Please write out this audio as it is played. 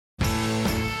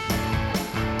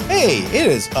Hey, it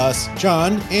is us,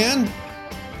 John, and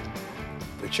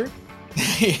Richard?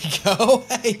 there you go.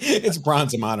 Hey, it's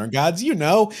Bronze of Modern Gods. Here's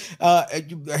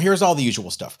all the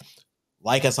usual stuff.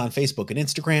 Like us on Facebook and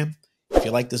Instagram. If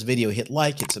you like this video, hit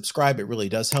like, hit subscribe. It really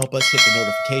does help us. Hit the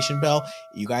notification bell.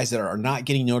 You guys that are not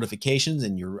getting notifications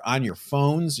and you're on your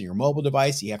phones, your mobile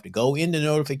device, you have to go into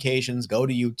notifications, go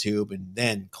to YouTube, and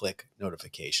then click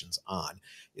notifications on.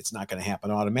 It's not going to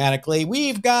happen automatically.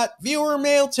 We've got viewer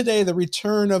mail today, the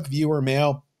return of viewer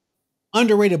mail.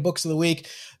 Underrated books of the week.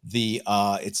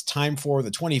 It's time for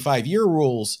the 25-year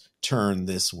rules turn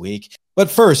this week. But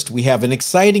first, we have an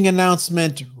exciting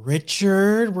announcement.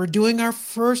 Richard, we're doing our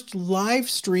first live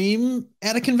stream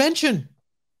at a convention.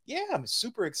 Yeah, I'm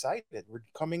super excited.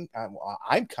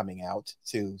 I'm coming out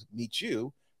to meet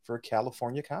you for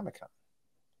California Comic-Con.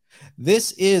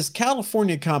 This is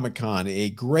California Comic-Con, a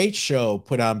great show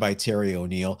put on by Terry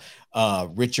O'Neill.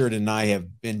 Richard and I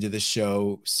have been to the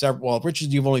show several. Well, Richard,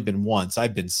 you've only been once.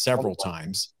 I've been several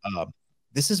times.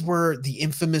 This is where the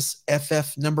infamous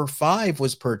FF number 5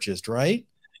 was purchased, right?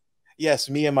 Yes,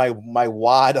 me and my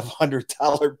wad of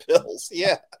 $100 bills.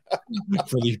 Yeah.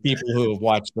 For the people who have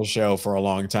watched the show for a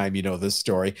long time, you know this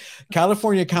story.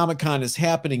 California Comic-Con is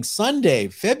happening Sunday,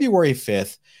 February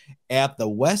 5th at the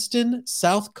Westin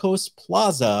South Coast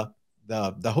Plaza,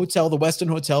 the hotel, the Westin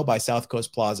Hotel by South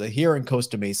Coast Plaza here in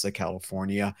Costa Mesa,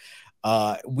 California.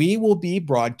 We will be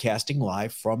broadcasting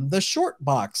live from the Short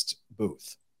Boxed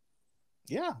booth.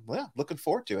 Yeah, well, looking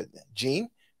forward to it. Gene,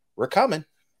 we're coming.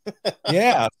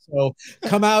 Yeah, so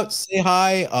come out, say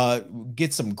hi,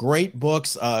 get some great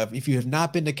books. If you have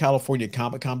not been to California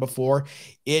Comic-Con before,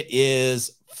 it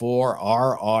is for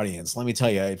our audience. Let me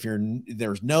tell you,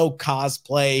 there's no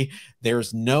cosplay,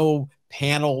 there's no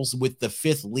panels with the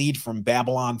fifth lead from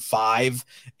Babylon 5.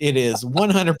 It is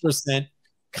 100%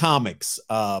 comics,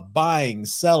 buying,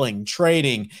 selling,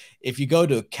 trading. If you go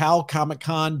to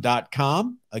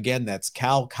calcomiccon.com, again, that's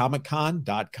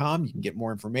calcomiccon.com, you can get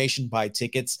more information, buy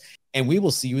tickets, and we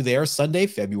will see you there Sunday,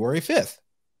 February 5th.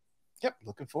 Yep,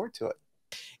 looking forward to it.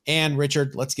 And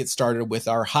Richard, let's get started with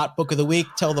our hot book of the week.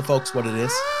 Tell the folks what it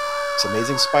is. It's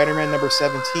Amazing Spider-Man number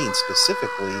 17,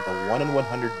 specifically the 1 in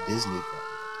 100 Disney variant.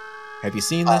 Have you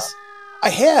seen this? I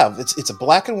have. It's a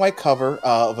black and white cover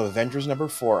of Avengers number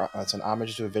 4. It's an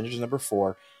homage to Avengers number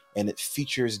 4, and it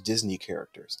features Disney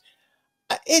characters.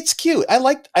 It's cute. I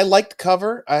like the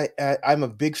cover. I'm a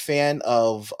big fan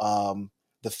of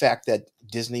the fact that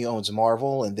Disney owns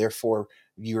Marvel, and therefore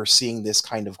you're seeing this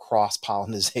kind of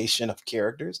cross-pollination of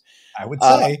characters. I would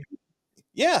say.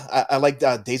 Yeah, I like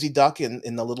Daisy Duck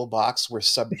in the little box where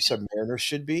Submariner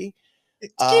should be.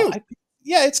 It's cute.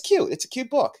 Yeah, it's cute. It's a cute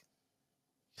book.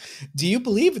 Do you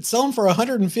believe it's selling for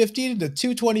 $150 to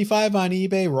 $225 on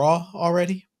eBay raw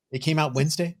already? It came out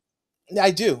Wednesday.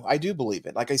 I do believe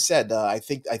it. Like I said, I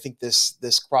think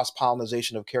this cross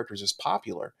pollination of characters is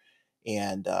popular,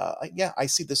 and I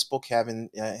see this book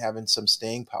having some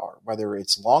staying power, whether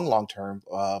it's long term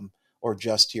or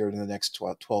just here in the next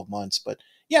 12 months. But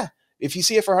yeah, if you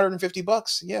see it for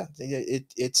 $150, yeah,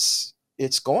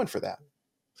 it's going for that.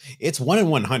 It's 1 in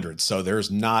 100, so there's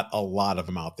not a lot of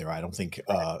them out there. I don't think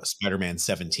Spider-Man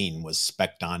 17 was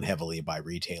spec'd on heavily by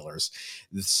retailers.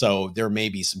 So there may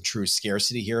be some true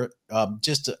scarcity here.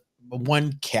 Just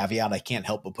one caveat, I can't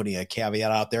help but putting a caveat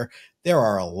out there. There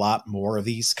are a lot more of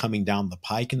these coming down the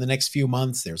pike in the next few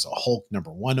months. There's a Hulk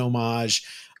number 1 homage,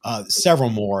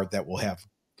 several more that will have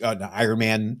an Iron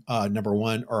Man number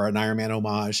 1 or an Iron Man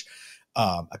homage.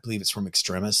 I believe it's from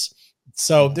Extremis.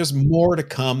 So there's more to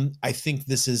come. I think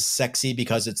this is sexy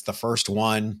because it's the first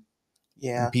one.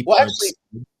 Yeah. Well, actually,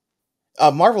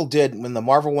 Marvel did when the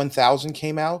Marvel 1000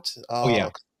 came out a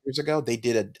couple years ago. They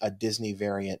did a Disney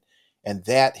variant, and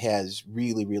that has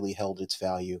really held its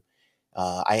value.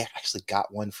 I actually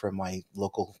got one from my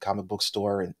local comic book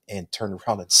store and turned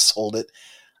around and sold it.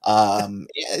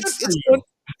 It's good.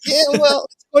 Yeah, well,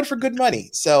 it's good for good money.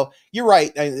 So you're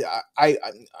right.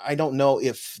 I don't know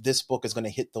if this book is going to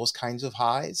hit those kinds of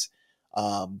highs,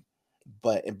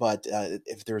 but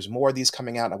if there's more of these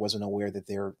coming out, I wasn't aware that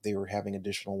they were having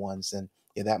additional ones, and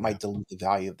that might dilute the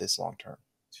value of this long term.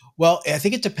 Well, I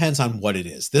think it depends on what it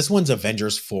is. This one's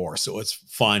Avengers 4, so it's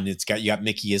fun. You got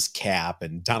Mickey as Cap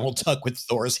and Donald Duck with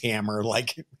Thor's hammer,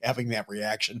 like having that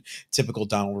reaction, typical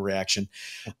Donald reaction.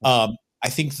 I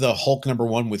think the Hulk number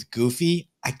 1 with Goofy,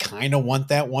 I kind of want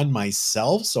that one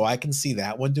myself, so I can see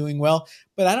that one doing well.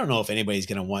 But I don't know if anybody's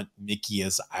going to want Mickey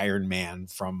as Iron Man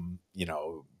from,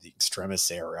 the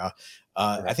Extremis era.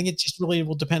 I think it just really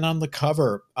will depend on the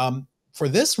cover. For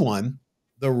this one,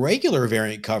 the regular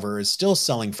variant cover is still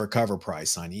selling for cover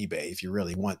price on eBay if you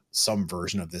really want some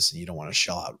version of this and you don't want to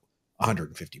shell out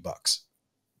 $150.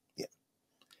 Yeah.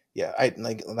 Yeah. I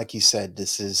like you said,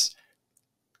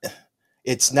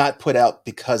 it's not put out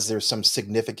because there's some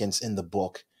significance in the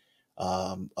book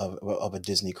of a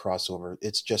Disney crossover.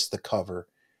 It's just the cover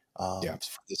Yeah.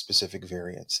 for the specific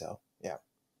variant. So, yeah.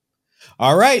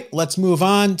 All right, let's move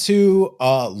on to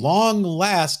long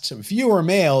last viewer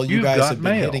mail. You guys have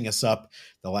been hitting us up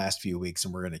the last few weeks,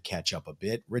 and we're going to catch up a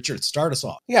bit. Richard, start us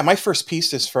off. Yeah, my first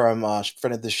piece is from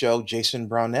friend of the show, Jason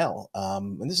Brownell.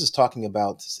 And this is talking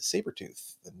about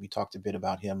Sabretooth. And we talked a bit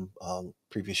about him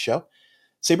previous show.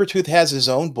 Sabretooth has his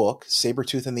own book,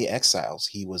 Sabretooth and the Exiles.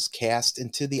 He was cast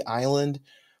into the island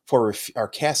or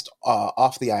cast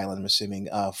off the island, I'm assuming,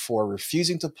 for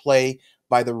refusing to play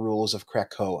by the rules of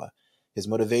Krakoa. His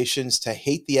motivations to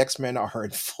hate the X-Men are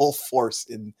in full force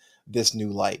in this new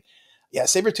light. Yeah,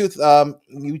 Sabretooth,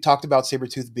 we talked about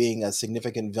Sabretooth being a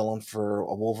significant villain for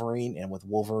Wolverine, and with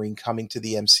Wolverine coming to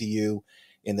the MCU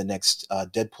in the next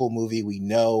Deadpool movie, we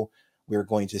know we're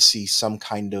going to see some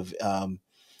kind of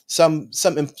some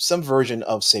version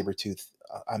of Sabretooth.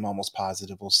 I'm almost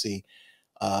positive we'll see.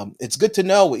 It's good to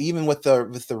know, even with the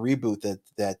reboot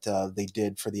that they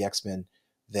did for the X-Men,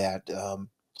 that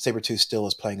Sabretooth still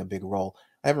is playing a big role.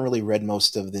 I haven't really read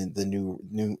most of the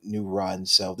new run,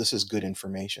 so this is good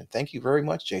information. Thank you very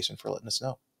much, Jason, for letting us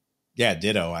know. Yeah,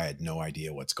 ditto. I had no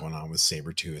idea what's going on with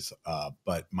Sabretooth.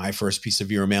 But my first piece of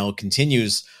viewer mail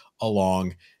continues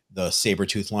along the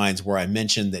Sabretooth lines, where I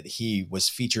mentioned that he was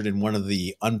featured in one of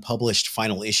the unpublished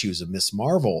final issues of Ms.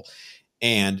 Marvel.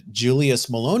 And Julius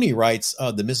Maloney writes,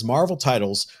 the Ms. Marvel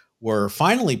titles were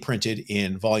finally printed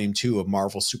in Volume 2 of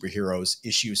Marvel Superheroes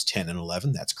issues 10 and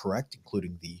 11. That's correct,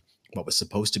 including what was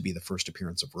supposed to be the first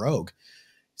appearance of Rogue.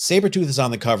 Sabretooth is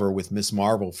on the cover with Ms.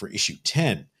 Marvel for issue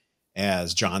 10.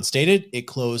 As John stated, it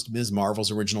closed Ms. Marvel's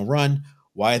original run.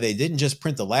 Why they didn't just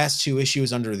print the last 2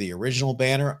 issues under the original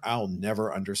banner, I'll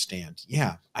never understand.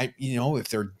 Yeah, if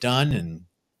they're done and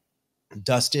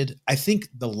dusted, I think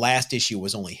the last issue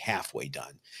was only halfway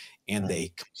done, and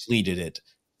they completed it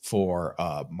for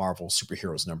Marvel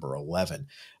Superheroes number 11.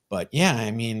 But yeah,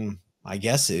 I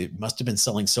guess it must have been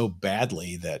selling so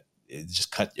badly that it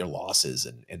just cut your losses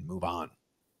and move on.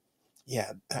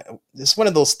 Yeah, it's one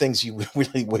of those things you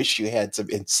really wish you had some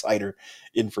insider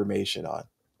information on.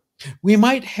 We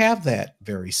might have that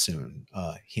very soon.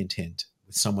 Hint, hint,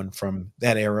 with someone from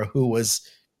that era who was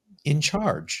in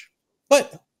charge.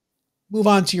 But move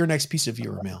on to your next piece of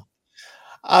viewer mail.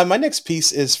 My next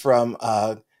piece is from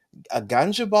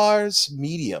Ganjabar's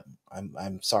Medium.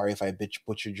 I'm sorry if I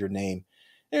butchered your name.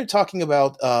 They're talking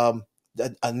about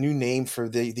a new name for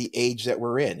the age that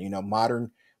we're in.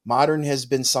 Modern has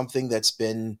been something that's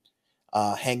been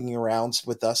hanging around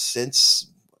with us since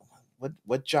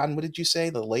what John? What did you say?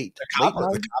 The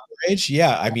Copper Age?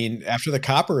 Yeah, after the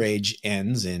Copper Age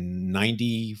ends in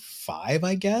 95,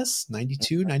 I guess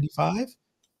 92, 95.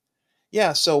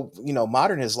 Yeah, so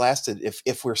modern has lasted.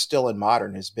 If we're still in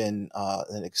modern, has been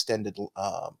an extended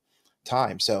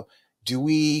time. So do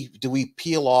we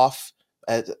peel off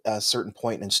at a certain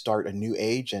point and start a new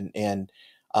age? And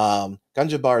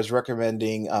Ganjabar is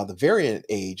recommending the variant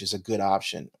age is a good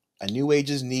option. A new age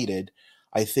is needed.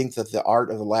 I think that the art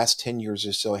of the last 10 years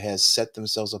or so has set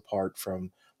themselves apart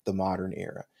from the modern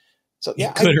era. So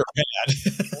yeah, good or bad.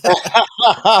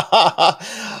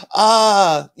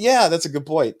 Yeah, that's a good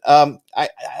point.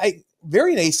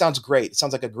 Variant A sounds great. It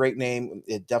sounds like a great name.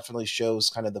 It definitely shows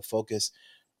kind of the focus.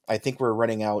 I think we're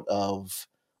running out of,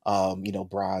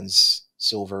 bronze,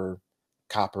 silver,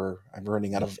 copper. I'm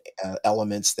running out of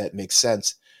elements that make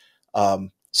sense.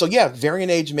 So yeah,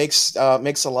 variant age makes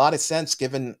a lot of sense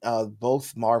given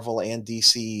both Marvel and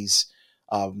DC's,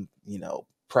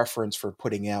 preference for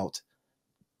putting out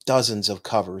dozens of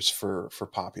covers for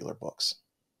popular books.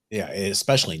 Yeah,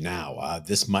 especially now.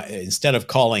 This might, instead of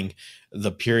calling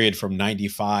the period from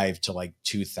 95 to like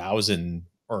 2000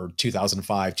 or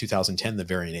 2005, 2010 the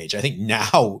variant age, I think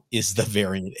now is the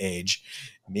variant age.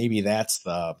 Maybe that's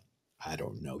the, I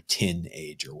don't know, tin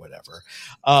age or whatever.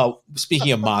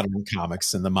 Speaking of modern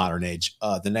comics and the modern age,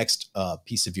 the next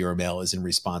piece of viewer mail is in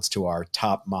response to our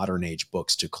top modern age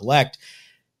books to collect.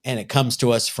 And it comes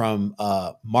to us from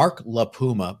Mark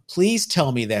LaPuma. Please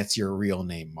tell me that's your real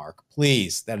name, Mark.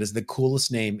 Please. That is the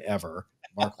coolest name ever,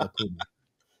 Mark LaPuma.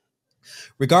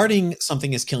 Regarding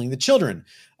Something is Killing the Children,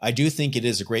 I do think it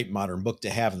is a great modern book to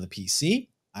have in the PC.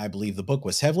 I believe the book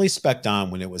was heavily spec'd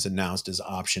on when it was announced as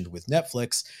optioned with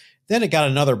Netflix. Then it got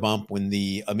another bump when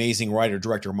the amazing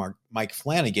writer-director Mike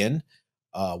Flanagan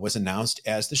was announced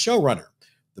as the showrunner.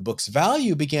 The book's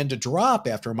value began to drop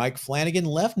after Mike Flanagan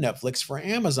left Netflix for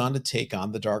Amazon to take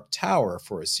on The Dark Tower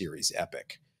for a series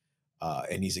epic.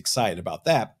 And he's excited about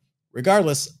that.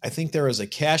 Regardless, I think there is a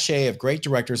cachet of great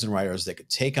directors and writers that could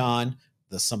take on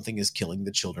the Something is Killing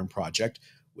the Children project,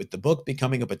 with the book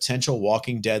becoming a potential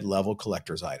Walking Dead level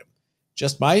collector's item.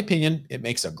 Just my opinion, it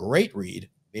makes a great read.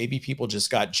 Maybe people just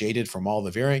got jaded from all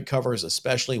the variant covers,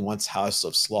 especially once House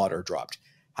of Slaughter dropped.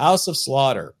 House of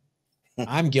Slaughter.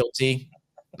 I'm guilty.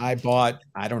 I bought,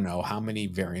 I don't know how many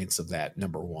variants of that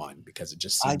 #1 because it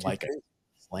just seemed like a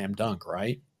slam dunk,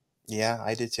 right? Yeah,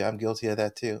 I did too. I'm guilty of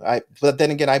that too. But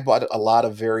then again, I bought a lot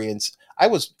of variants. I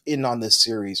was in on this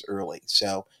series early,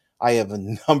 so I have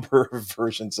a number of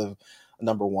versions of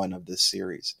 #1 of this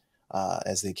series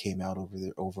as they came out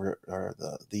over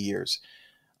the years.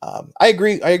 I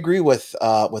agree. I agree with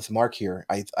Mark here.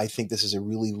 I think this is a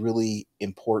really, really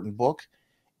important book.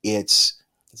 It's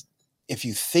If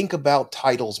you think about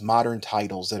titles, modern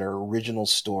titles that are original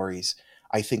stories,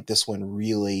 I think this one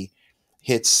really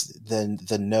hits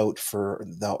the note for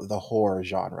the horror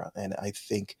genre. And I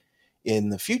think in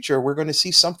the future we're going to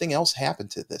see something else happen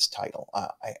to this title.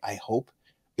 I hope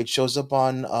it shows up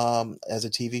on as a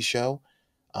TV show.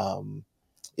 Um,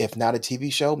 if not a TV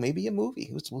show, maybe a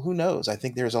movie. Who knows? I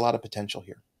think there's a lot of potential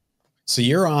here. So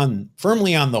you're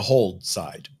firmly on the hold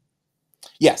side.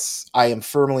 Yes, I am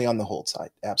firmly on the hold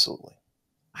side. Absolutely.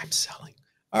 I'm selling.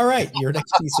 All right, your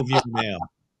next piece of your mail.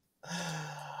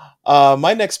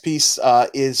 My next piece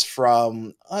is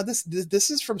from this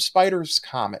is from Spiders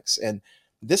Comics, and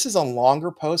this is a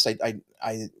longer post.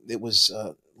 It was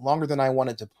longer than I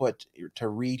wanted to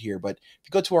read here, but if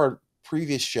you go to our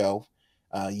previous show,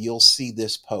 you'll see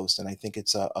this post, and I think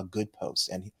it's a good post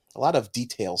and a lot of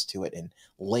details to it and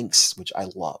links, which I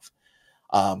love.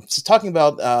 So talking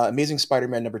about Amazing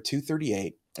Spider-Man number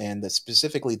 238 and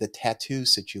specifically the tattoo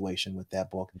situation with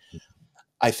that book.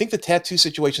 I think the tattoo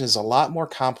situation is a lot more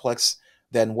complex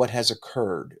than what has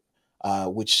occurred,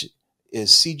 which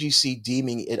is CGC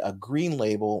deeming it a green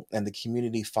label and the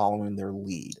community following their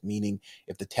lead, meaning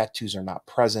if the tattoos are not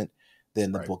present,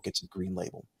 then the book gets a green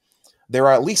label. There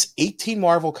are at least 18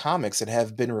 Marvel comics that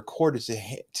have been recorded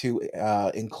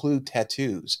to include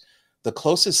tattoos. The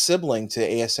closest sibling to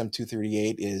ASM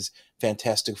 238 is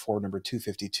Fantastic Four number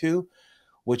 252,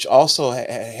 which also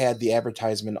had the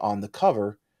advertisement on the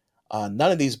cover.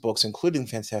 None of these books, including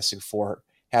Fantastic Four,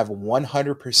 have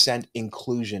 100%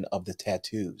 inclusion of the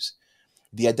tattoos.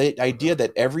 The idea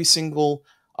that every single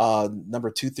number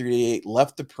 238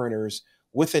 left the printers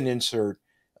with an insert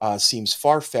seems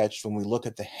far-fetched when we look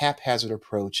at the haphazard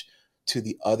approach to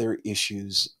the other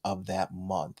issues of that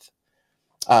month.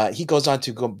 He goes on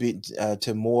to go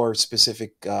to more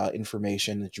specific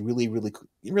information. It's really, really,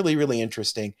 really, really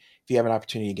interesting. If you have an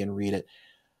opportunity, again, read it.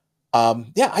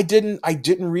 I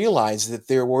didn't realize that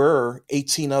there were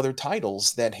 18 other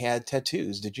titles that had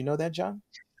tattoos. Did you know that, John?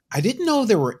 I didn't know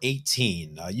there were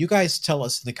 18. You guys tell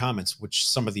us in the comments which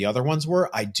some of the other ones were.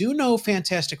 I do know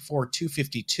Fantastic Four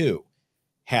 252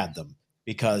 had them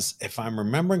because if I'm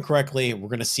remembering correctly, we're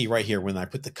going to see right here when I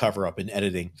put the cover up in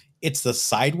editing, it's the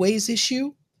sideways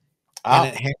issue.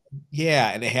 And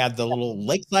it had the little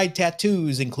lakeside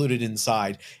tattoos included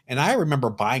inside. And I remember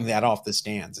buying that off the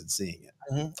stands and seeing it.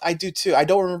 Mm-hmm. I do too. I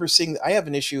don't remember seeing. I have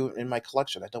an issue in my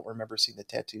collection. I don't remember seeing the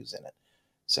tattoos in it.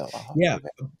 So yeah,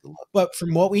 but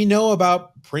from what we know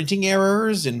about printing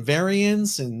errors and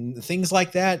variants and things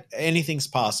like that, anything's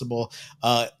possible.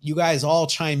 You guys all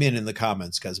chime in the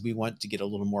comments because we want to get a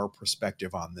little more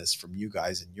perspective on this from you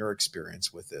guys and your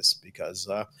experience with this because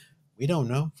we don't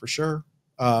know for sure.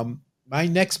 My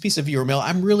next piece of viewer mail,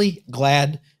 I'm really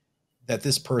glad that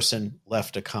this person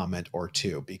left a comment or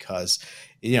two because,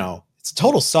 it's a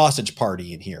total sausage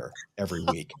party in here every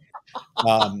week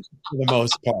for the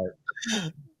most part.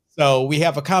 So we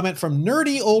have a comment from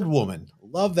Nerdy Old Woman.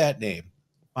 Love that name.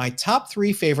 My top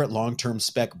 3 favorite long-term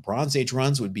spec Bronze Age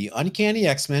runs would be Uncanny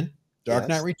X-Men, Dark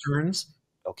Knight Returns,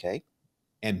 okay,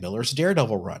 and Miller's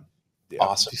Daredevil run.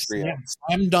 Awesome.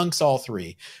 Slam dunks all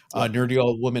 3. Nerdy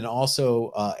Old Woman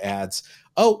also adds,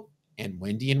 and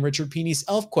Wendy and Richard Peeney's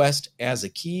ElfQuest as a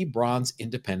key Bronze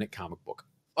independent comic book.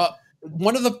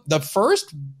 One of the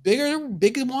first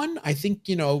big one, I think,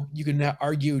 you can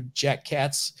argue Jack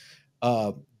Katz's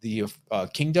the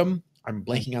Kingdom. I'm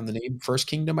blanking on the name. First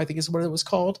Kingdom, I think is what it was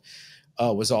called.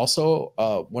 Was also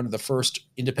one of the first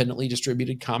independently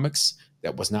distributed comics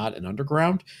that was not an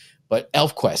underground. But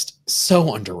ElfQuest,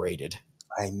 so underrated.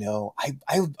 I know.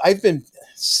 I've been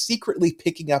secretly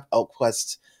picking up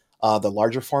ElfQuest, the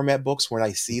larger format books when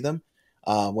I see them.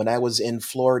 When I was in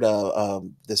Florida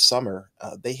this summer,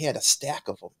 they had a stack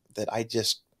of them that I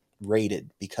just raided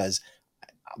because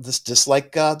just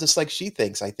like she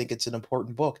thinks, I think it's an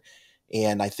important book,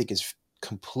 and I think it's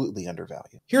completely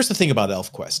undervalued. Here's the thing about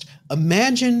ElfQuest.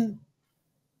 Imagine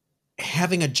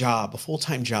having a job, a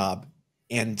full-time job,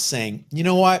 and saying, you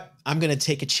know what, I'm going to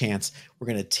take a chance. We're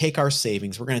going to take our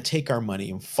savings. We're going to take our money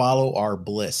and follow our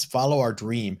bliss, follow our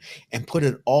dream, and put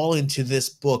it all into this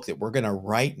book that we're going to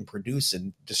write and produce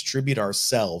and distribute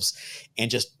ourselves, and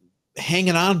just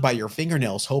hanging on by your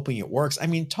fingernails, hoping it works. I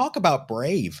mean, talk about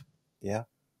brave. Yeah.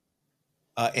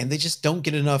 And they just don't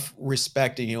get enough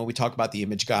respect. And, you know, we talk about the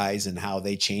image guys and how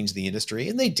they changed the industry,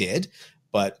 and they did,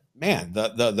 but man,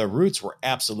 the roots were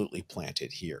absolutely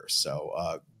planted here.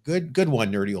 So good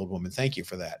one, nerdy old woman. Thank you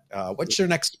for that. What's your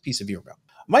next piece of your mail?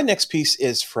 My next piece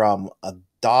is from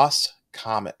DOS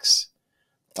Comics.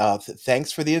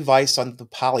 Thanks for the advice on the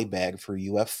poly bag for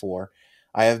UF4.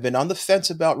 I have been on the fence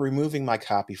about removing my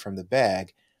copy from the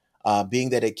bag,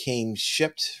 being that it came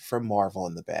shipped from Marvel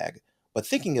in the bag. But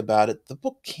thinking about it, the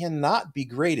book cannot be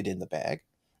graded in the bag,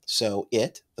 so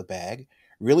the bag,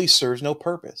 really serves no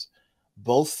purpose.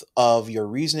 Both of your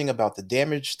reasoning about the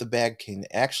damage the bag can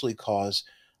actually cause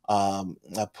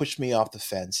pushed me off the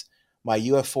fence. My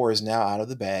UF4 is now out of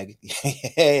the bag.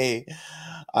 Hey,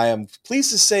 I am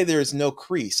pleased to say there is no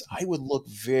crease. I would look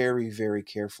very, very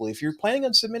carefully. If you're planning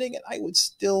on submitting it, I would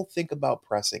still think about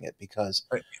pressing it, because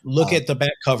look at the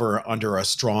back cover under a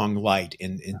strong light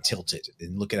and tilt it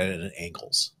and look at it at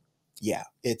angles. Yeah,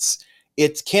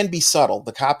 it can be subtle.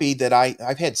 The copy that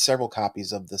I've had several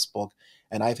copies of this book,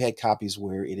 and I've had copies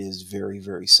where it is very,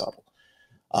 very subtle.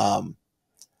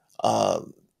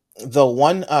 The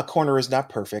one corner is not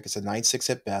perfect. It's a 9.6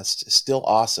 at best. It's still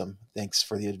awesome. Thanks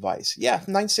for the advice. Yeah,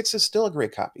 9.6 is still a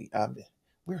great copy.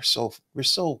 We're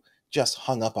so just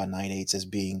hung up on 9.8s as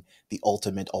being the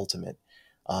ultimate.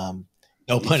 No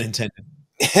pun intended.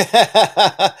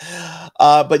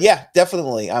 But yeah,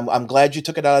 definitely. I'm glad you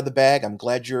took it out of the bag. I'm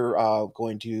glad you're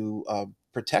going to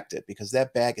protect it, because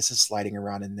that bag is just sliding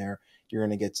around in there.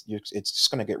 It's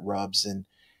just gonna get rubs and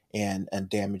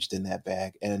damaged in that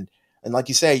bag. And like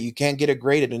you say, you can't get it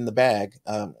graded in the bag.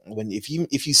 If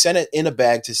you send it in a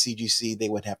bag to CGC, they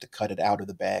would have to cut it out of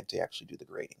the bag to actually do the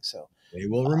grading. So they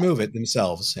will remove it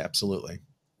themselves. Absolutely.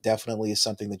 Definitely is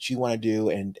something that you want to do,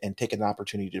 and take an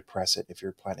opportunity to press it if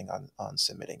you're planning on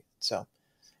submitting it. So,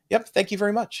 yep. Thank you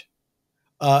very much.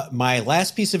 My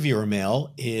last piece of viewer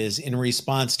mail is in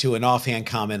response to an offhand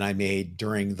comment I made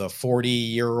during the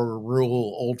 40-year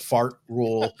rule, old fart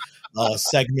rule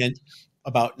segment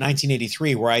about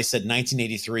 1983, where I said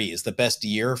 1983 is the best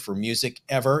year for music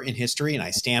ever in history, and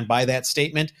I stand by that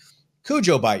statement.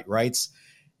 Cujo Bite writes,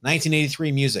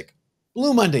 1983 music,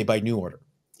 Blue Monday by New Order.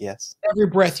 Yes. Every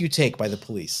Breath You Take by The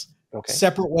Police. Okay.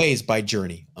 Separate Ways by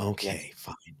Journey. Okay,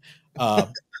 yes.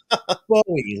 Fine.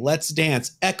 Bowie, Let's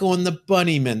Dance, Echo and the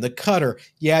Bunnymen, The Cutter.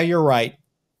 Yeah, you're right.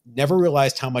 Never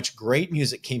realized how much great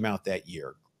music came out that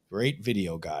year. Great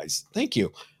video, guys. Thank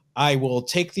you. I will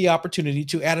take the opportunity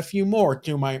to add a few more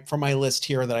from my list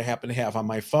here that I happen to have on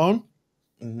my phone.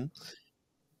 Mm-hmm.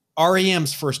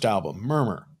 REM's first album,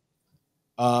 Murmur.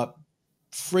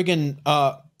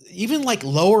 Even like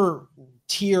lower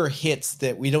tier hits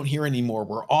that we don't hear anymore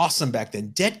were awesome back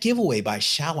then. Dead Giveaway by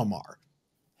Shalimar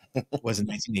was in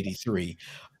 1983.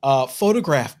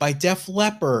 Photograph by Def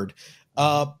Leppard.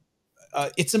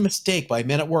 It's a Mistake by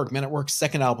Men at Work. Men at Work's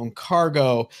second album,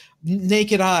 Cargo.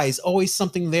 Naked Eyes, Always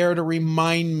Something There to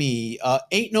Remind Me.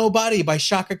 Ain't Nobody by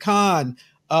Shaka Khan.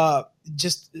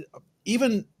 Just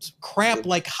even crap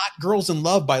like Hot Girls in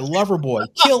Love by Loverboy.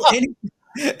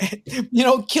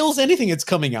 Kills anything that's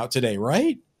coming out today,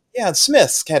 right? Yeah,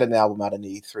 Smiths had an album out in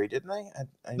 '83, didn't they?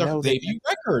 I know their debut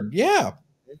record, yeah.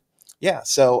 Yeah,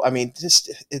 so I mean,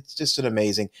 it's just an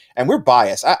amazing, and we're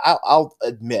biased. I'll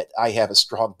admit I have a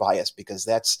strong bias, because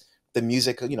that's the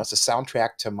music. It's a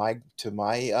soundtrack to my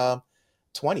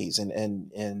 20s,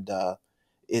 and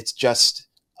it's just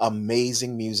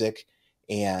amazing music,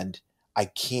 and I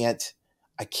can't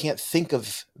think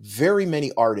of very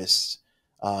many artists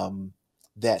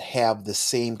that have the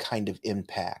same kind of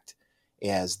impact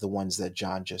as the ones that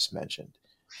John just mentioned.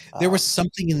 There was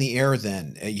something in the air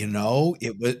then,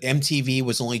 it was MTV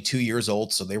was only 2 years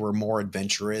old, so they were more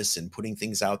adventurous and putting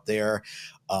things out there.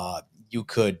 You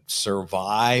could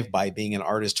survive by being an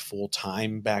artist full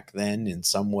time back then in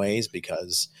some ways,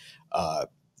 because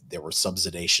there were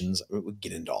subsidizations. We'll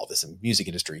get into all this. I'm a music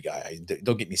industry guy.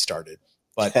 Don't get me started.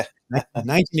 But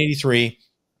 1983,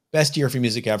 best year for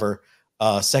music ever.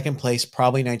 Second place,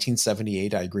 probably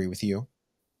 1978. I agree with you.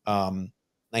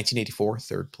 1984,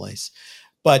 third place.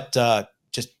 But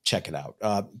just check it out.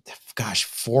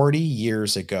 40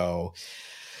 years ago.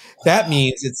 That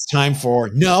means it's time for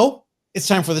the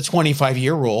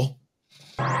 25-year rule.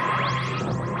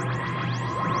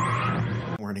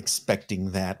 Weren't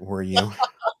expecting that, were you?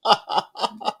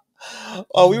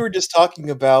 Oh, we were just talking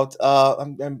about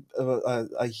I'm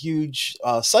a huge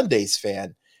Sundays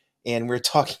fan, and we're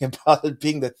talking about it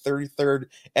being the 33rd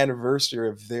anniversary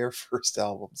of their first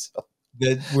album. So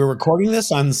We're recording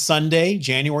this on Sunday,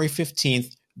 January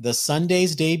 15th. The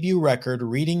Sunday's debut record,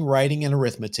 Reading, Writing, and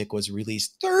Arithmetic, was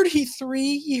released 33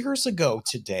 years ago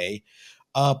today.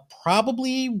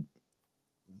 Probably,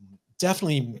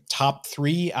 definitely top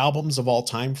 3 albums of all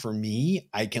time for me.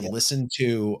 I can listen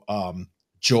to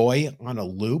Joy on a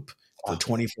loop for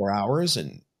 24 hours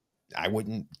and I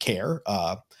wouldn't care.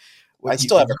 I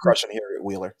still have a crush on Harriet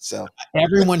Wheeler. So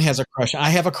everyone has a crush. I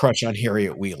have a crush on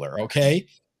Harriet Wheeler. Okay.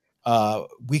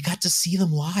 We got to see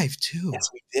them live too. Yes,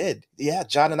 we did. Yeah.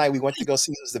 John and I, we went to go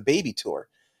see, it was the Baby tour.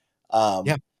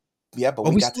 Yeah.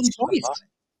 But we got to see them live.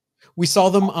 We saw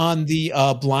them on the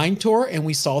Blind tour, and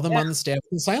we saw them on the Staff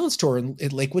and Silence tour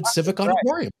at Lakewood Civic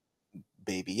Auditorium.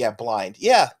 Baby, yeah, Blind.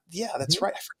 Yeah, that's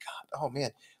right. I forgot. Oh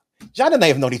man. John and I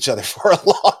have known each other for a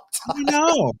long time. I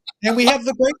know. And we have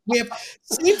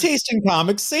same taste in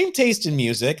comics, same taste in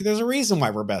music. There's a reason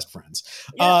why we're best friends.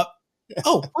 Yeah.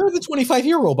 We're the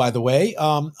 25-year rule, by the way.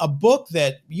 A book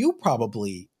that you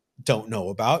probably don't know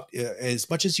about as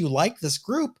much as you like this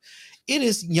group. It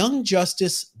is Young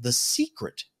Justice, The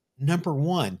Secret,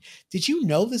 #1. Did you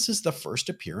know this is the first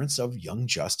appearance of Young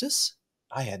Justice?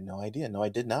 I had no idea. No, I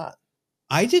did not.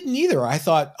 I didn't either. I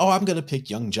thought, I'm going to pick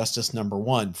Young Justice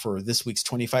 #1 for this week's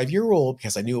 25-year rule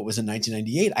because I knew it was in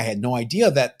 1998. I had no idea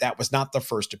that was not the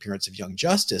first appearance of Young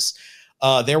Justice.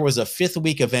 There was a 5th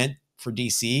week event for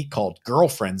DC called Girl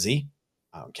Frenzy.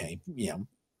 Okay,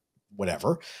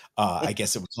 whatever. I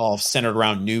guess it was all centered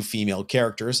around new female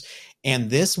characters. And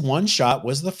this one shot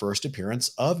was the first appearance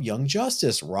of Young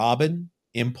Justice, Robin,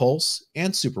 Impulse,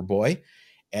 and Superboy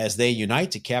as they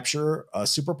unite to capture a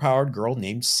superpowered girl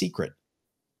named Secret.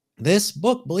 This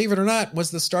book, believe it or not,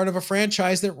 was the start of a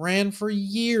franchise that ran for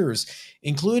years,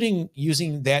 including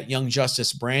using that Young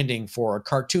Justice branding for a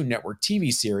Cartoon Network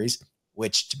TV series,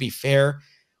 which, to be fair,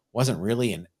 wasn't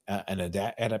really an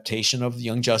adaptation of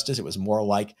Young Justice. It was more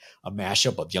like a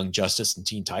mashup of Young Justice and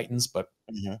Teen Titans, but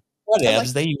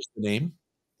whatevs, they used the name.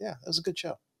 Yeah, that was a good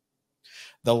show.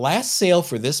 The last sale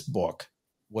for this book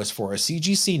was for a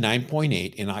CGC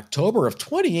 9.8 in October of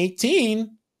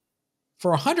 2018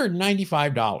 for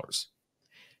 $195.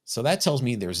 So that tells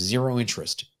me there's zero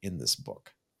interest in this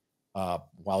book.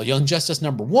 While Young Justice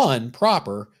 #1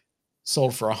 proper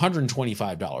sold for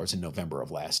 $125 in November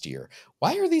of last year.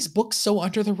 Why are these books so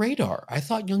under the radar? I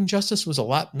thought Young Justice was a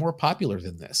lot more popular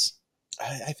than this.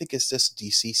 I think it's just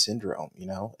DC syndrome.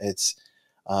 It's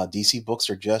DC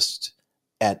books are just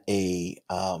at a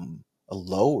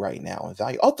low right now in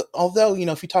value. Although,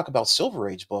 if you talk about Silver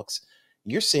Age books,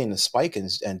 you're seeing a spike in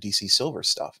DC Silver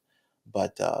stuff.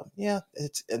 But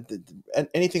it's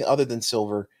anything other than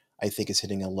Silver, I think, is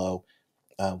hitting a low.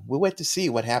 We'll wait to see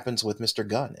what happens with Mr.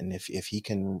 Gunn and if he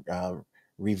can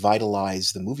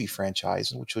revitalize the movie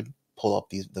franchise, which would pull up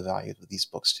the value of these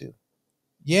books too.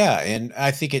 Yeah, and I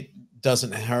think it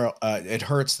doesn't hurt. It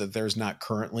hurts that there's not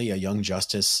currently a Young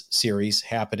Justice series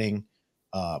happening.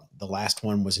 The last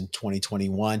one was in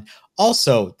 2021.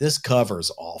 Also, this cover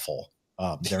is awful.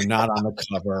 They're not on the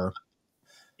cover.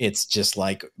 It's just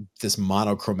like this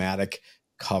monochromatic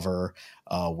cover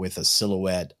with a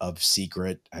silhouette of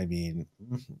Secret. I mean,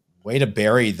 way to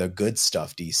bury the good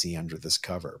stuff, DC, under this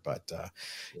cover. But,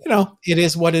 it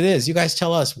is what it is. You guys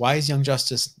tell us, why is Young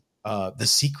Justice The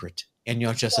Secret and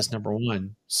Young Justice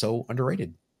 #1 so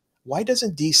underrated? Why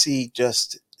doesn't DC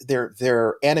just,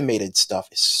 their animated stuff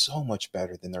is so much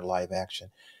better than their live action.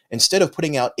 Instead of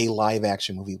putting out a live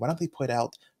action movie, why don't they put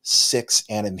out 6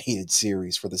 animated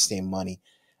series for the same money?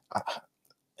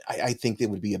 I think it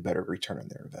would be a better return on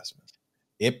their investment.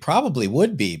 It probably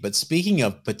would be. But speaking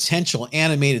of potential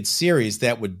animated series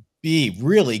that would be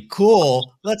really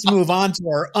cool, let's move on to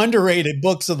our underrated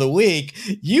books of the week.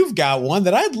 You've got one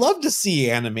that I'd love to see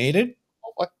animated.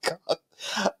 Oh my God.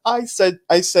 I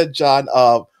said, John,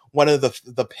 one of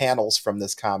the panels from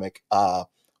this comic,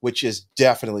 which is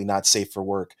definitely not safe for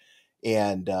work.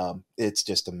 And it's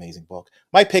just an amazing book.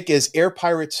 My pick is Air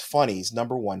Pirates Funnies,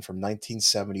 #1 from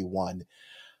 1971.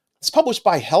 It's published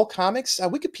by Hell Comics.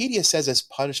 Wikipedia says it's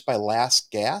published by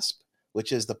Last Gasp,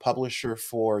 which is the publisher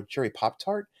for Cherry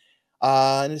Pop-Tart.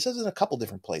 And it says in a couple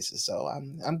different places. So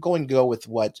I'm going to go with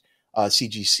what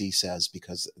CGC says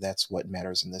because that's what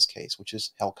matters in this case, which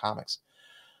is Hell Comics.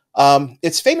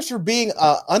 It's famous for being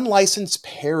an unlicensed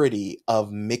parody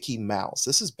of Mickey Mouse.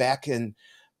 This is back in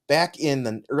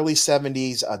the early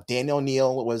 70s. Daniel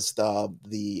Neal was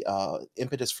the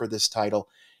impetus for this title,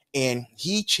 and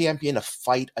he championed a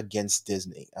fight against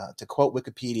Disney. To quote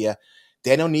Wikipedia,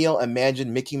 Dan O'Neill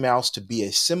imagined Mickey Mouse to be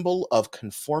a symbol of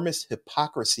conformist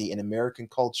hypocrisy in American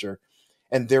culture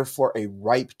and therefore a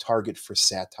ripe target for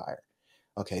satire.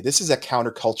 Okay, this is a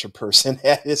counterculture person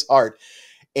at his heart.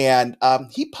 And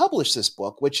he published this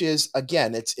book, which is,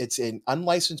 again, it's an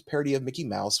unlicensed parody of Mickey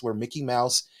Mouse, where Mickey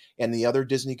Mouse and the other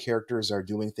Disney characters are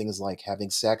doing things like having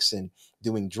sex and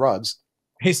doing drugs.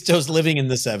 He's still living in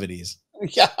the 70s.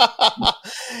 Yeah.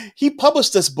 He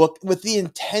published this book with the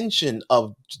intention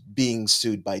of being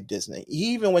sued by Disney.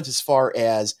 He even went as far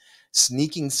as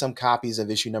sneaking some copies of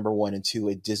issue number 1 into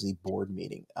a Disney board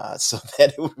meeting so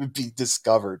that it would be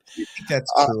discovered. You think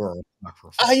that's true or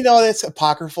apocryphal? I know that's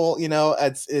apocryphal. You know,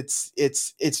 it's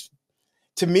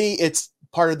to me, it's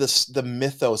part of the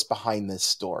mythos behind this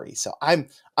story. So I'm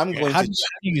going How to. do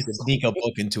you sneak a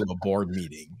book into a board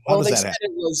meeting? How Well, does they that said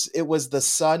happen? it was the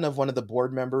son of one of the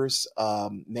board members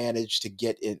managed to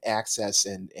get in access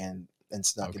and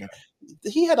snuck it Okay. in.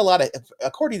 He had a lot of,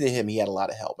 according to him, he had a lot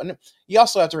of help. And you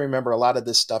also have to remember a lot of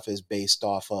this stuff is based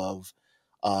off of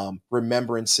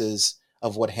remembrances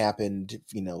of what happened,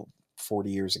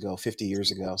 40 years ago, 50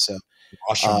 years ago. So,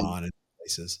 Rashomon and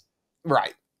places.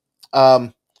 right.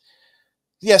 Um,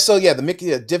 yeah. So yeah,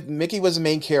 Mickey was the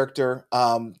main character.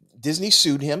 Disney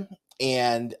sued him,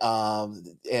 and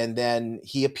then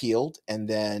he appealed, and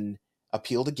then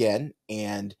appealed again,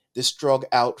 and this drug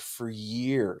out for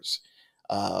years.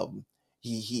 Um,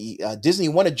 he Disney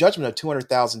won a judgment of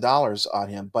 $200,000 on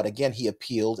him, but again he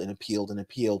appealed and appealed and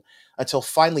appealed until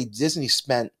finally Disney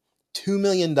spent $2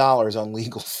 million on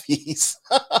legal fees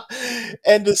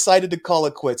and decided to call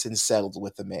it quits and settled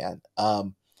with the man.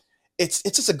 It's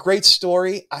just a great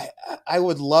story. I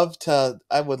would love to.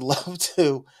 I would love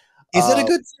to. Is it a Uh,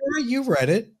 good story? You read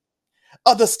it.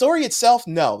 the story itself,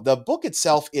 no. The book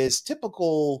itself is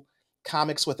typical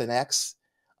comics with an X.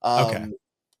 Okay. Um,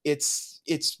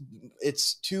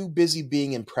 it's too busy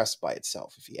being impressed by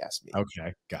itself, if you ask me.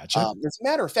 Okay. Gotcha. As a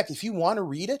matter of fact, if you want to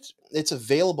read it, it's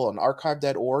available on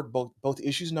archive.org, both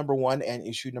issues number 1 and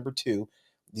issue number 2.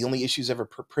 The only issues ever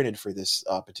printed for this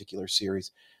particular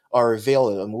series are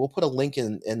available, and we'll put a link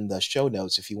in the show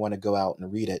notes if you want to go out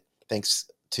and read it. Thanks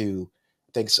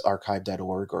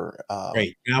archive.org or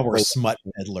Great. Now we're smut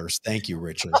peddlers. Thank you,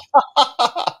 Richard.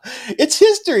 it's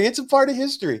history. It's a part of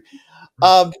history.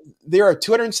 There are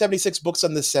 276 books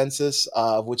on the census,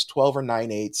 of which 12 are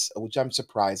 9/8, which I'm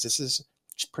surprised. This is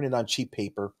printed on cheap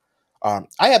paper. I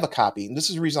have a copy, and this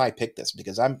is the reason I picked this,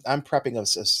 because I'm prepping a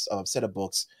set of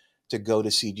books to go to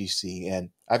CGC, and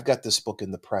I've got this book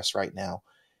in the press right now.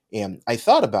 And I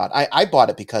thought about I bought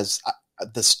it because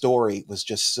the story was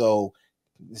just so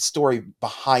the story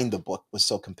behind the book was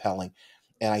so compelling,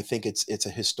 and I think it's a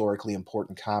historically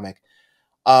important comic.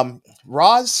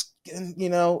 Roz,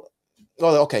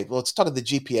 well, okay, well, let's talk about the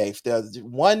GPA. The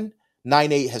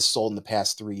 198 has sold in the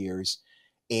past 3 years,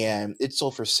 and it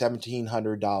sold for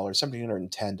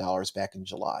 $1,710 back in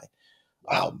July.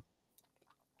 Wow.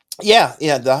 Yeah.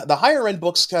 The higher end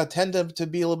books tend to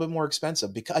be a little bit more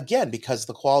expensive because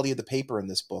the quality of the paper in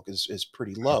this book is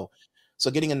pretty low. So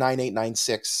getting a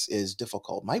 9896 is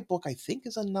difficult. My book, I think,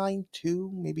 is a 92,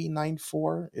 maybe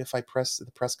 94. If the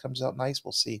press comes out nice,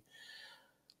 we'll see.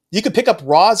 You could pick up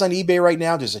Raws on eBay right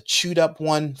now. There's a chewed up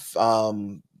one,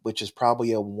 which is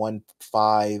probably a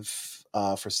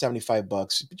 1.5 for $75,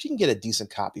 but you can get a decent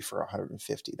copy for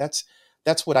 150. That's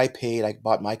what I paid. I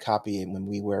bought my copy when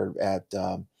we were at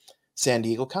San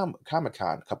Diego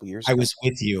Comic-Con a couple years ago. I was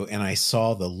with you, and I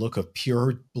saw the look of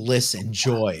pure bliss and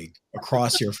joy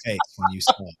across your face when you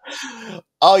saw it.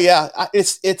 Oh yeah,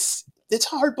 it's a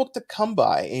hard book to come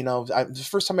by. The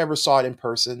first time I ever saw it in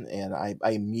person, and I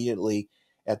immediately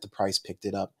at the price picked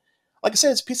it up. Like I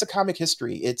said, it's a piece of comic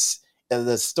history. It's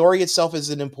the story itself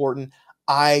isn't important.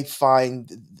 I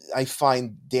find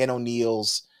Dan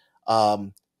O'Neill's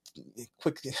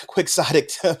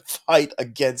quixotic fight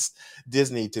against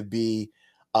Disney to be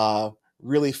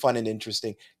really fun and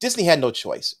interesting. Disney had no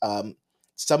choice.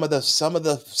 Some of the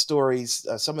stories,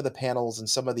 some of the panels, and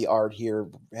some of the art here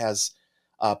has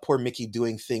poor Mickey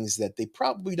doing things that they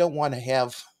probably don't want to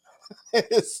have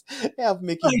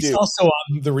Mickey He's do. also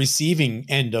on the receiving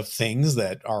end of things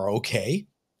that are okay.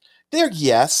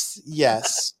 Yes,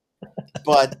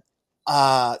 but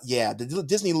the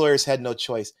Disney lawyers had no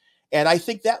choice. And I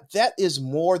think that is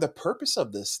more the purpose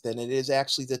of this than it is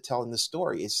actually the telling the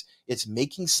story. It's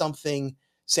making something,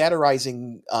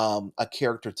 satirizing a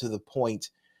character to the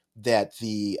point that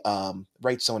the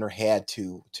rights owner had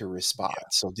to respond. Yeah.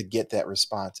 So to get that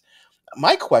response,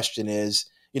 my question is,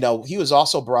 he was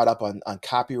also brought up on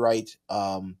copyright,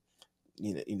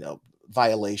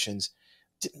 violations.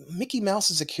 Mickey Mouse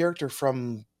is a character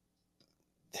from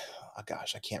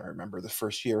gosh, I can't remember the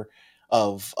first year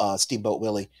of Steamboat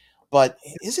Willie, but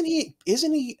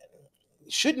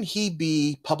shouldn't he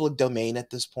be public domain at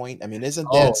this point? I mean, isn't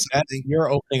that something?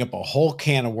 You're opening up a whole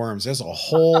can of worms. There's a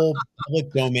whole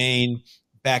public domain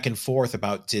back and forth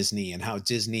about Disney and how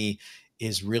Disney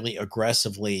is really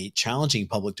aggressively challenging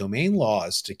public domain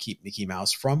laws to keep Mickey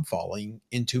Mouse from falling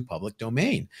into public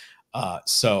domain.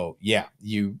 So yeah,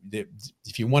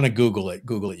 if you want to Google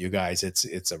it, you guys. It's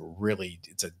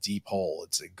a deep hole.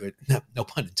 It's a good, no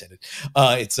pun intended.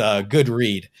 It's a good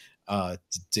read to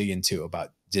dig into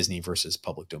about Disney versus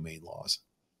public domain laws.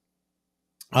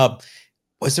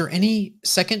 Was there any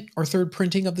second or third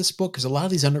printing of this book? Because a lot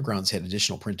of these undergrounds had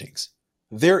additional printings.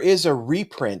 There is a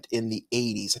reprint in the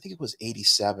 80s. I think it was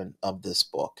 87 of this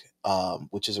book,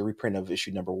 which is a reprint of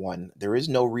issue number 1. There is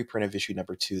no reprint of issue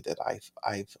number 2 that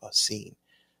I've seen.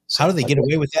 So, how do they get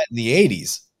away with that in the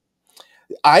 80s?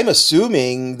 I'm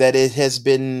assuming that it has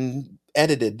been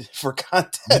edited for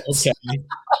content. Okay.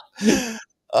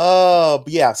 But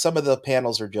yeah, some of the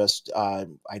panels are just I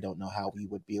don't know how we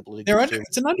would be able to.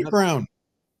 It's an underground.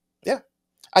 Yeah,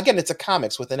 again, it's a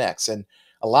comics with an X, and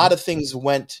a lot of things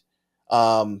went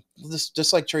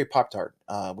just like Cherry Pop-Tart,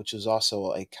 which is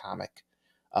also a comic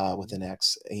with an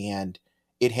X, and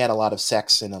it had a lot of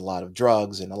sex and a lot of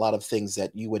drugs and a lot of things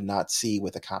that you would not see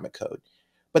with a comic code.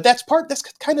 But that's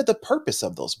kind of the purpose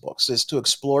of those books, is to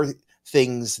explore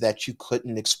things that you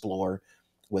couldn't explore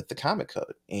with the comic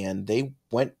code, and they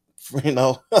went,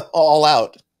 all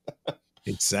out.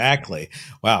 Exactly.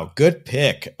 Wow. Good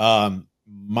pick.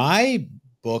 My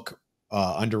book,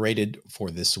 underrated for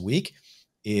this week,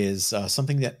 is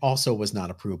something that also was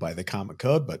not approved by the comic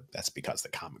code, but that's because the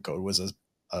comic code was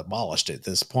abolished at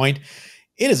this point.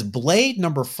 It is Blade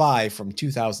number 5 from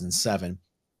 2007.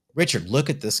 Richard, look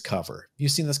at this cover. You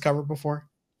seen this cover before?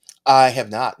 I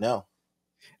have not. No.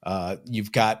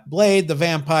 You've got Blade the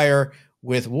vampire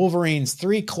with Wolverine's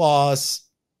 3 claws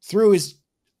through his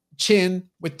chin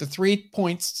with the 3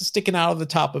 points sticking out of the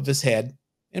top of his head.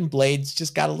 And Blade's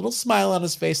just got a little smile on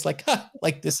his face like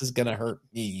this is going to hurt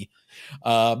me.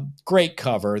 Great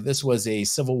cover. This was a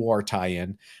Civil War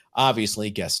tie-in, obviously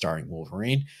guest starring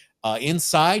Wolverine.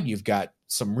 Inside, you've got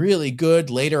some really good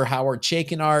later Howard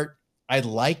Chaykin art. I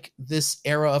like this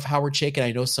era of Howard Chaykin.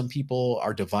 I know some people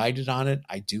are divided on it.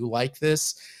 I do like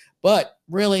this. But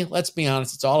really, let's be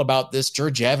honest, it's all about this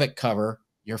Djurjevic cover.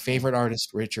 Your favorite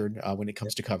artist, Richard, when it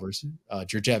comes to covers,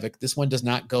 Djurjevic. This one does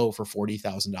not go for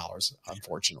 $40,000,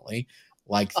 unfortunately,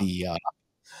 like the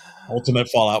Ultimate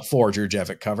Fallout 4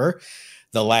 Djurjevic cover.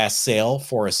 The last sale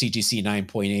for a CGC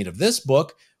 9.8 of this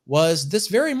book was this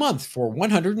very month for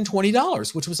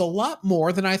 $120, which was a lot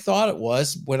more than I thought it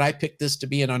was when I picked this to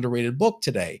be an underrated book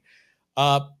today.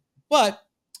 But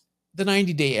the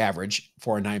 90-day average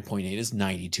for a 9.8 is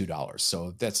 $92.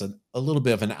 So that's a little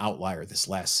bit of an outlier, this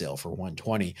last sale for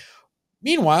 $120.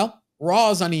 Meanwhile,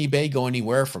 raws on eBay go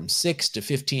anywhere from $6 to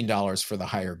 $15 for the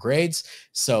higher grades.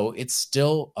 So it's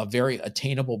still a very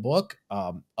attainable book,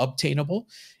 obtainable.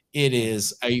 It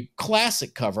is a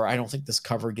classic cover. I don't think this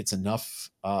cover gets enough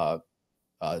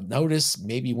notice.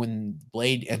 Maybe when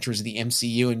Blade enters the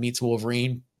MCU and meets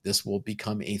Wolverine, this will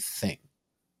become a thing.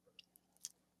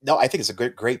 No, I think it's a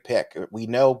great pick. We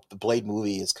know the Blade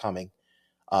movie is coming.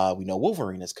 We know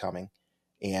Wolverine is coming.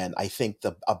 And I think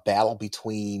a battle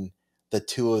between the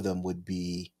two of them would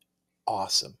be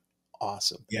awesome.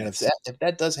 Awesome. Yes. And if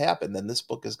that does happen, then this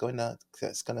book is going to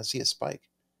see a spike.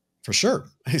 For sure.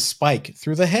 A spike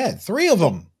through the head. 3 of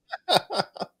them.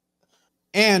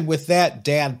 And with that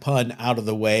dad pun out of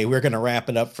the way, we're going to wrap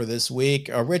it up for this week.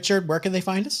 Richard, where can they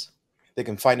find us? They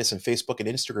can find us on Facebook and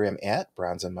Instagram at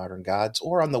Bronze and Modern Gods,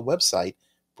 or on the website,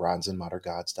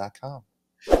 bronzeandmoderngods.com.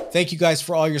 Thank you guys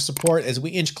for all your support. As we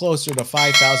inch closer to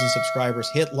 5,000 subscribers,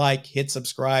 hit like, hit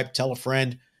subscribe, tell a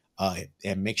friend,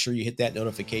 and make sure you hit that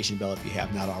notification bell if you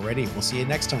have not already. We'll see you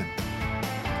next time.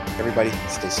 Everybody,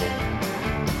 stay safe.